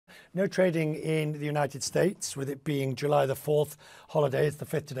No trading in the United States, with it being July the 4th holiday. It's the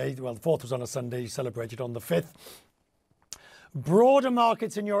 5th today. Well, the 4th was on a Sunday, celebrated on the 5th. Broader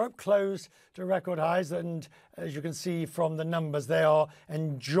markets in Europe closed to record highs, and as you can see from the numbers, they are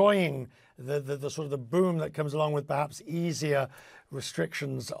enjoying the sort of the boom that comes along with perhaps easier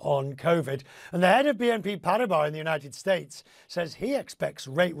restrictions on COVID. And the head of BNP Paribas in the United States says he expects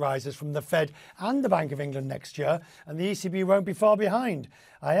rate rises from the Fed and the Bank of England next year, and the ECB won't be far behind.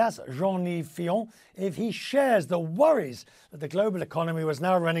 I asked Jean-Yves Fillion if he shares the worries that the global economy was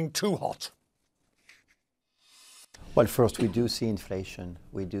now running too hot. Well, first, we do see inflation.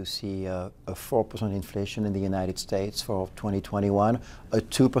 We do see a 4% inflation in the United States for 2021, a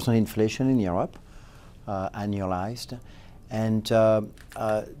 2% inflation in Europe, annualized. And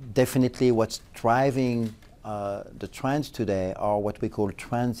definitely what's driving the trends today are what we call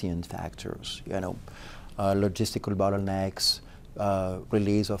transient factors, logistical bottlenecks,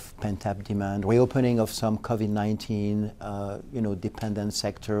 release of pent-up demand, reopening of some COVID-19 dependent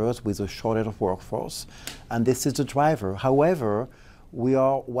sectors with a shortage of workforce, and this is the driver. However, we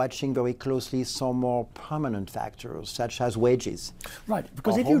are watching very closely some more permanent factors, such as wages. Right,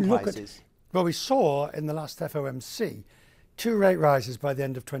 because if you look at what we saw in the last FOMC, 2 rate rises by the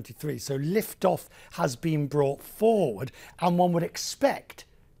end of 23, so liftoff has been brought forward, and one would expect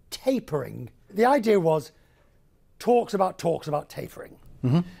tapering. The idea was talks about tapering.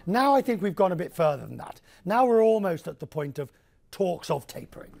 Now I think we've gone a bit further than that. Now we're almost at the point of talks of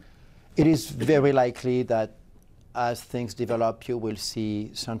tapering. It is very likely that as things develop, you will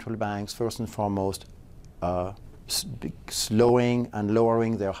see central banks, first and foremost, slowing and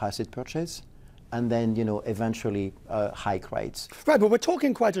lowering their asset purchase, and then, eventually hike rates. Right, but we're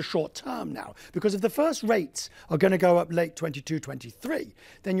talking quite a short term now, because if the first rates are going to go up late 22, 23,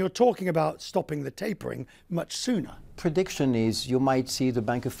 then you're talking about stopping the tapering much sooner. Prediction is you might see the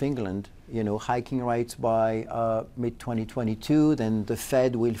Bank of England, hiking rates by mid-2022, then the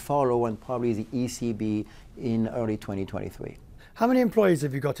Fed will follow, and probably the ECB in early 2023. How many employees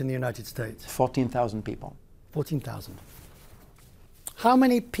have you got in the United States? 14,000 people. 14,000. How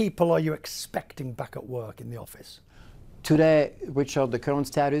many people are you expecting back at work in the office? Today, Richard, the current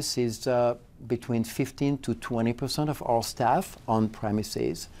status is between 15 to 20% of our staff on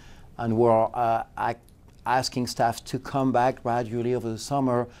premises, and we're asking staff to come back gradually over the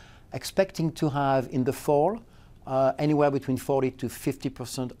summer, expecting to have in the fall anywhere between 40 to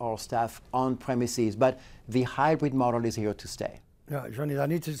 50% of our staff on premises. But the hybrid model is here to stay. Yeah,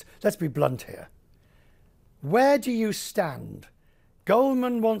 Jean-Yves, let's be blunt here. Where do you stand?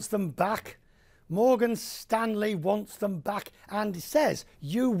 Goldman wants them back, Morgan Stanley wants them back, and says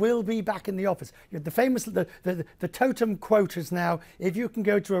you will be back in the office. The famous, the totem quote is now, if you can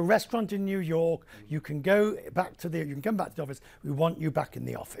go to a restaurant in New York, you can come back to the office, we want you back in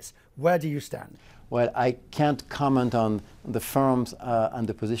the office. Where do you stand? Well, I can't comment on the firms and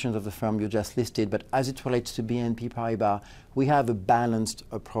the positions of the firm you just listed, but as it relates to BNP Paribas, we have a balanced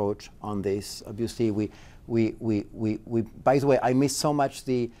approach on this. Obviously, by the way, I miss so much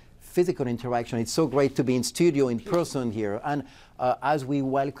the physical interaction. It's so great to be in studio, in person here. And as we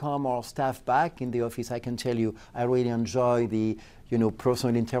welcome our staff back in the office, I can tell you, I really enjoy the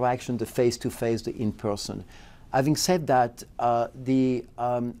personal interaction, the face-to-face, the in-person. Having said that, the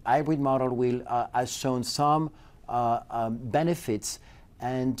hybrid model has shown some benefits,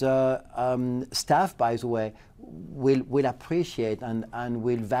 and staff, by the way, will appreciate and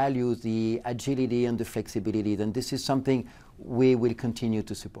will value the agility and the flexibility. And this is something we will continue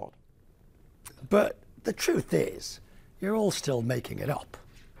to support. But the truth is, you're all still making it up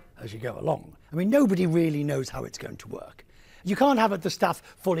as you go along. I mean, nobody really knows how it's going to work. You can't have the staff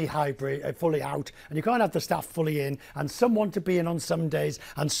fully hybrid, fully out, and you can't have the staff fully in, and someone to be in on some days,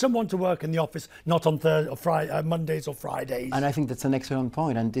 and someone to work in the office not on Mondays or Fridays. And I think that's an excellent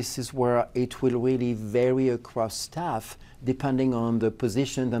point, and this is where it will really vary across staff, depending on the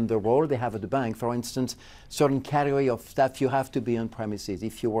position and the role they have at the bank. For instance, certain category of staff, you have to be on premises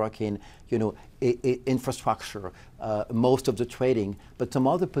if you work in, infrastructure, most of the trading, but some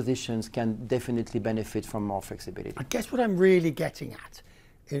other positions can definitely benefit from more flexibility. I guess what I'm really getting at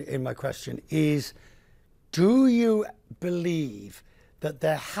in my question is, do you believe that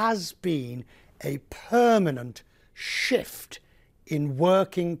there has been a permanent shift in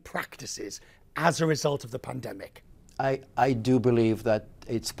working practices as a result of the pandemic? I do believe that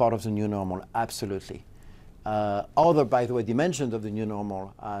it's part of the new normal, absolutely. Other, by the way, dimensions of the new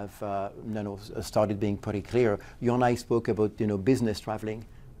normal have started being pretty clear. You and I spoke about business traveling,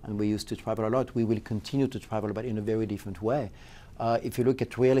 and we used to travel a lot. We will continue to travel, but in a very different way. If you look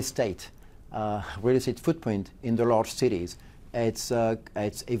at real estate footprint in the large cities, it's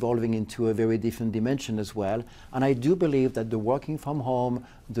evolving into a very different dimension as well. And I do believe that the working from home,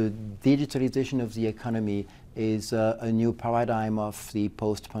 the digitalization of the economy is a new paradigm of the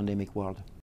post-pandemic world.